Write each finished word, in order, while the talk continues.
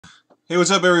Hey, what's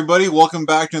up everybody? Welcome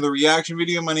back to another reaction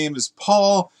video. My name is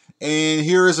Paul, and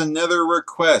here is another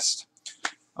request.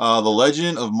 The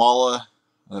Legend of Maula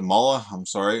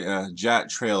Jatt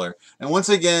trailer. And once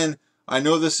again, I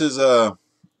know this is a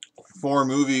foreign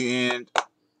movie and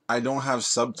I don't have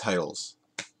subtitles.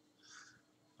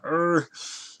 I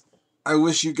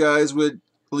wish you guys would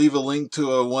leave a link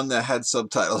to one that had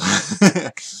subtitles.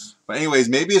 But anyways,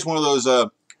 maybe it's one of those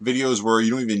videos where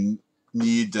you don't even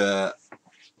need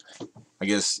I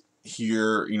guess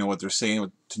hear what they're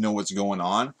saying to know what's going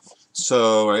on.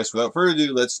 So I guess without further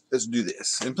ado, let's do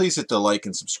this. And please hit the like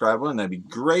and subscribe button. That'd be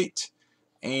great.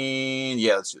 And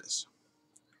yeah, let's do this.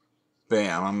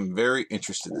 Bam! I'm very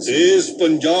interested in this.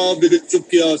 Punjab ਵਿੱਚ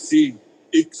ਚੁੱਕਿਆ ਸੀ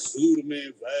ਇੱਕ ਸੂਰਮੇ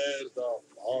ਵੈਰ ਦਾ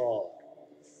ਭਾਰ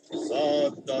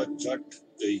ਜ਼ਾਤ ਦਾ ਜੱਟ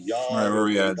ਤੇ ਯਾਰ Alright, where are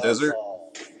we at? Desert?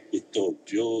 ਇਤੋਂ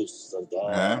ਪਿਓ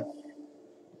ਸਰਦਾਰ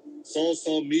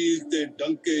 100 ਮੀਲ ਤੇ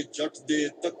ਡੰਕੇ ਜੱਟ ਦੇ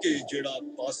ਤੱਕੇ ਜਿਹੜਾ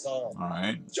ਪਾਸਾ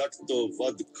ਜੱਟ ਤੋਂ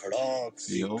ਵੱਧ ਖੜਾਕ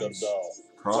ਸੀ ਕਰਦਾ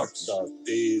ਜੱਟ ਦਾ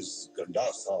ਤੇਜ਼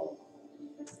ਗੰਡਾਸਾ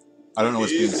I don't know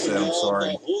what's being said, I'm sorry.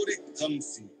 ਹੋਰ ਇੱਕ ਥੰਮ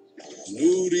ਸੀ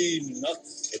ਨੂਰੀ ਨੱਥ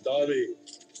ਸਦਾਵੇ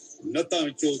ਨਤਾਂ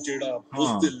ਚੋਂ ਜਿਹੜਾ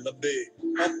ਬੁੱਧ ਲੱਭੇ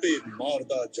ਆਪੇ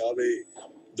ਮਾਰਦਾ ਜਾਵੇ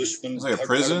ਦੁਸ਼ਮਨ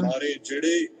ਮਾਰੇ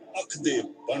ਜਿਹੜੇ ਅੱਖ ਦੇ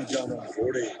ਬਣ ਜਾਣ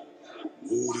ਘੋੜੇ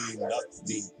ਨੂਰੀ ਨੱਥ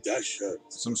ਦੀ ਦਹਿਸ਼ਤ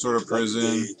some sort of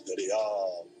prison ਦਰਿਆ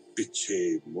ਪਿੱਛੇ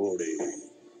ਮੋੜੇ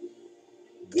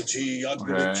ਬੁਝੀ ਅੱਗ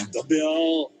ਵਿੱਚ ਦਬਿਆ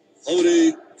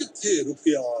ਹੌਰੇ ਕਿੱਥੇ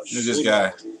ਰੁਕਿਆ Who's this guy?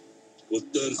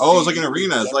 Oh, it's like an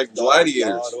arena. It's like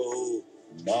gladiators.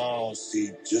 Now see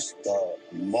just the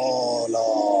Maula.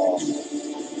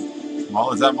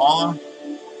 Maula, is that Maula?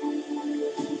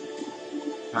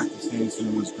 Pakistan's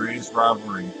was greatest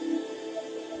rivalry.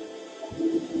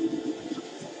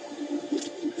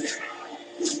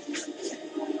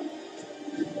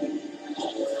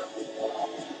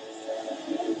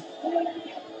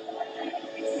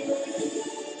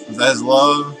 Is that his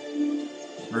love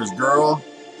for his girl?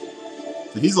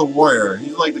 So he's a warrior.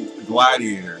 He's like the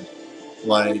gladiator.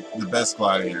 Like the best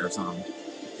gladiator or something.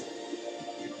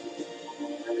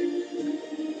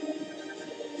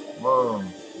 Whoa.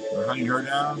 They're hunting her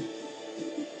down?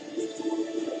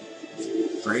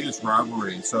 Greatest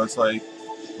rivalry. So it's like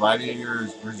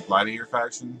gladiators versus gladiator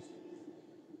factions.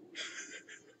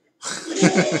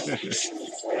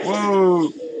 Whoa.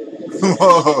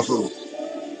 Whoa.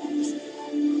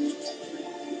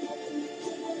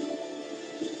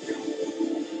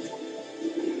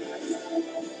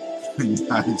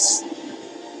 Nice.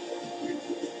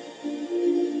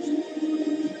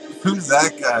 Who's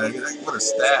that guy? What a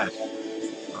stash.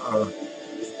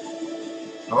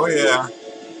 Oh yeah.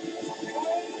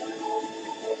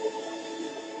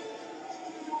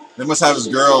 They must have his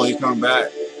girl and he come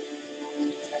back.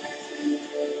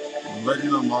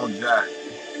 Legend of Maula Jatt.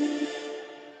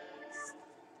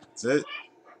 That's it.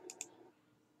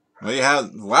 Well, you have,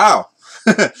 wow.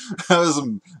 That was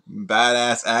some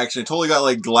badass action. It totally got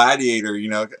like Gladiator,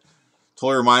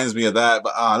 Totally reminds me of that.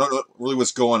 But I don't know really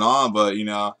what's going on. But,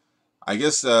 I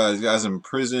guess these guys in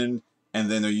prison. And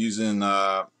then they're using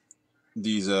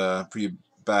these pretty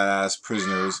badass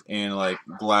prisoners in like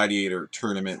gladiator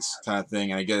tournaments kind of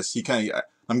thing. And I guess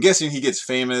I'm guessing he gets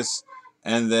famous.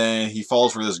 And then he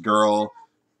falls for this girl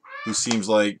who seems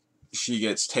like she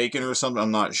gets taken or something.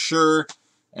 I'm not sure.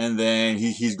 And then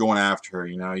he's going after her,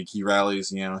 he rallies,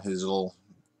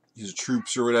 his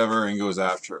troops or whatever and goes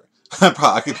after her.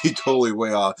 I could be totally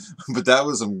way off, but that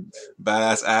was some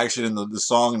badass action in the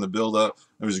song and the build-up.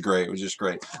 It was great. It was just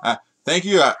great. Thank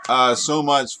you so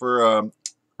much for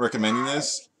recommending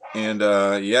this. And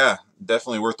yeah,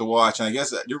 definitely worth the watch. And I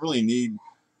guess you really need,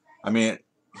 hearing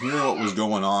what was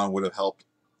going on would have helped,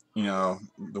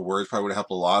 the words probably would have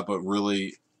helped a lot, but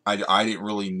really, I didn't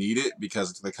really need it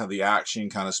because the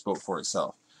action kind of spoke for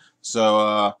itself.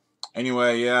 So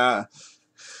anyway, yeah.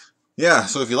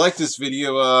 So if you like this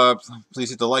video, please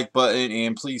hit the like button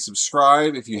and please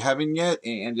subscribe if you haven't yet.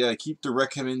 And keep the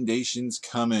recommendations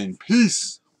coming.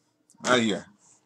 Peace. Out of here.